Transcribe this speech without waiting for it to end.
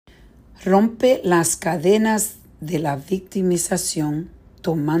Rompe las cadenas de la victimización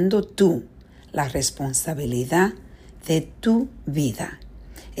tomando tú la responsabilidad de tu vida.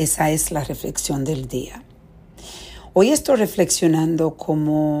 Esa es la reflexión del día. Hoy estoy reflexionando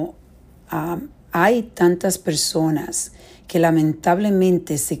cómo hay tantas personas que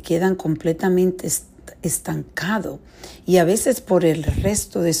lamentablemente se quedan completamente estancados y a veces por el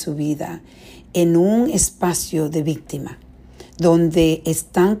resto de su vida en un espacio de víctima, donde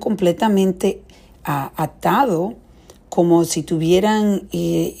están completamente atados como si estuvieran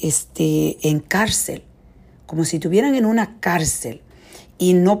en cárcel, como si estuvieran en una cárcel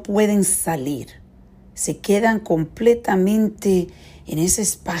y no pueden salir. Se quedan completamente en ese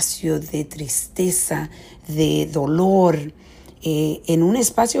espacio de tristeza, de dolor, en un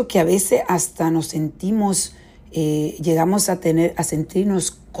espacio que a veces hasta nos sentimos, llegamos a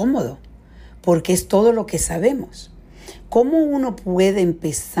sentirnos cómodos, porque es todo lo que sabemos. ¿Cómo uno puede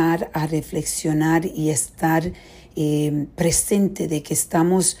empezar a reflexionar y estar presente de que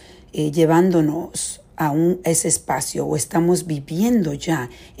estamos llevándonos a ese espacio o estamos viviendo ya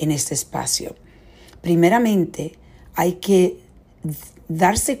en ese espacio? Primeramente, hay que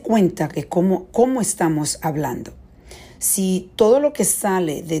darse cuenta de cómo estamos hablando. Si todo lo que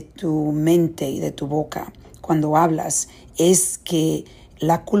sale de tu mente y de tu boca cuando hablas es que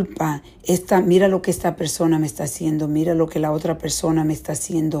la culpa, mira lo que esta persona me está haciendo, mira lo que la otra persona me está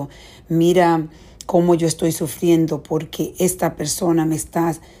haciendo, mira cómo yo estoy sufriendo porque esta persona me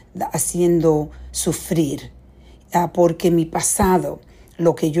está haciendo sufrir, porque mi pasado,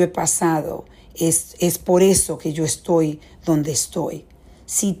 lo que yo he pasado, es por eso que yo estoy donde estoy.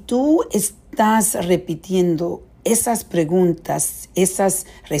 Si tú estás repitiendo esas preguntas, esas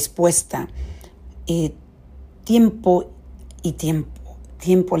respuestas, tiempo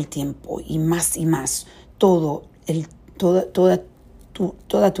al tiempo y más, toda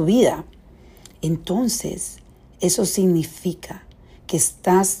tu vida, entonces eso significa que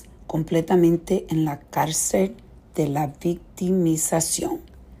estás completamente en la cárcel de la victimización.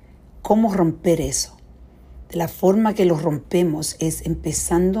 ¿Cómo romper eso? De la forma que lo rompemos es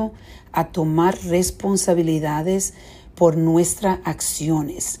empezando a tomar responsabilidades por nuestras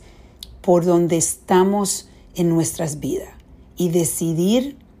acciones, por donde estamos en nuestras vidas y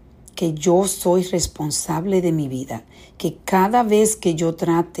decidir que yo soy responsable de mi vida, que cada vez que yo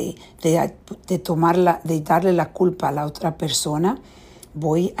trate de darle la culpa a la otra persona,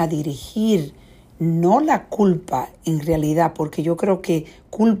 voy a dirigir no la culpa en realidad, porque yo creo que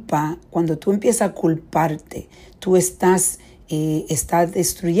culpa, cuando tú empiezas a culparte, tú estás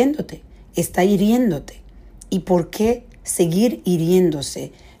destruyéndote, está hiriéndote. ¿Y por qué seguir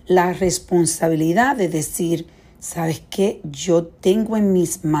hiriéndose? La responsabilidad de decir, ¿sabes qué? Yo tengo en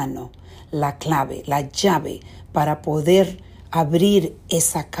mis manos la clave, la llave para poder abrir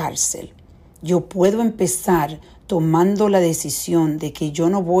esa cárcel. Yo puedo empezar tomando la decisión de que yo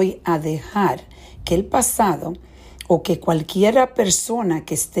no voy a dejar que el pasado o que cualquier persona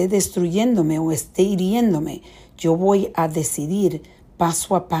que esté destruyéndome o esté hiriéndome, yo voy a decidir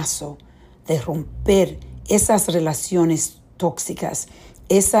paso a paso de romper esas relaciones tóxicas,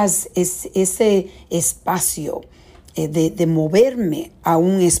 ese espacio, de moverme a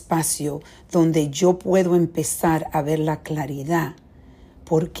un espacio donde yo puedo empezar a ver la claridad,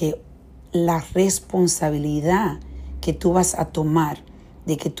 porque la responsabilidad que tú vas a tomar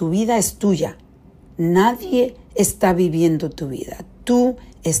de que tu vida es tuya. Nadie está viviendo tu vida. Tú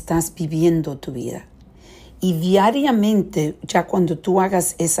estás viviendo tu vida. Y diariamente, ya cuando tú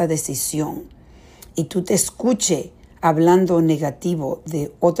hagas esa decisión y tú te escuches hablando negativo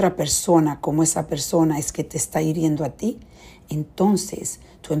de otra persona, como esa persona es que te está hiriendo a ti, entonces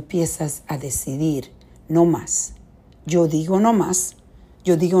tú empiezas a decidir no más. Yo digo no más.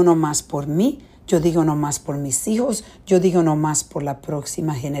 Yo digo no más por mí. Yo digo no más por mis hijos, yo digo no más por la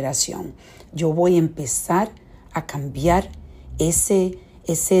próxima generación. Yo voy a empezar a cambiar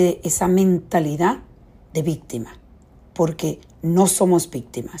esa mentalidad de víctima, porque no somos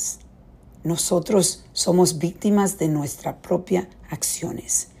víctimas. Nosotros somos víctimas de nuestras propias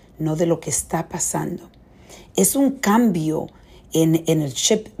acciones, no de lo que está pasando. Es un cambio en el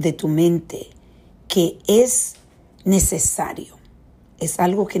chip de tu mente que es necesario. Es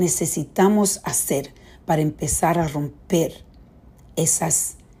algo que necesitamos hacer para empezar a romper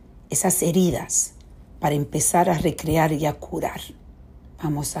esas heridas, para empezar a recrear y a curar.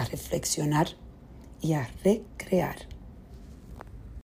 Vamos a reflexionar y a recrear.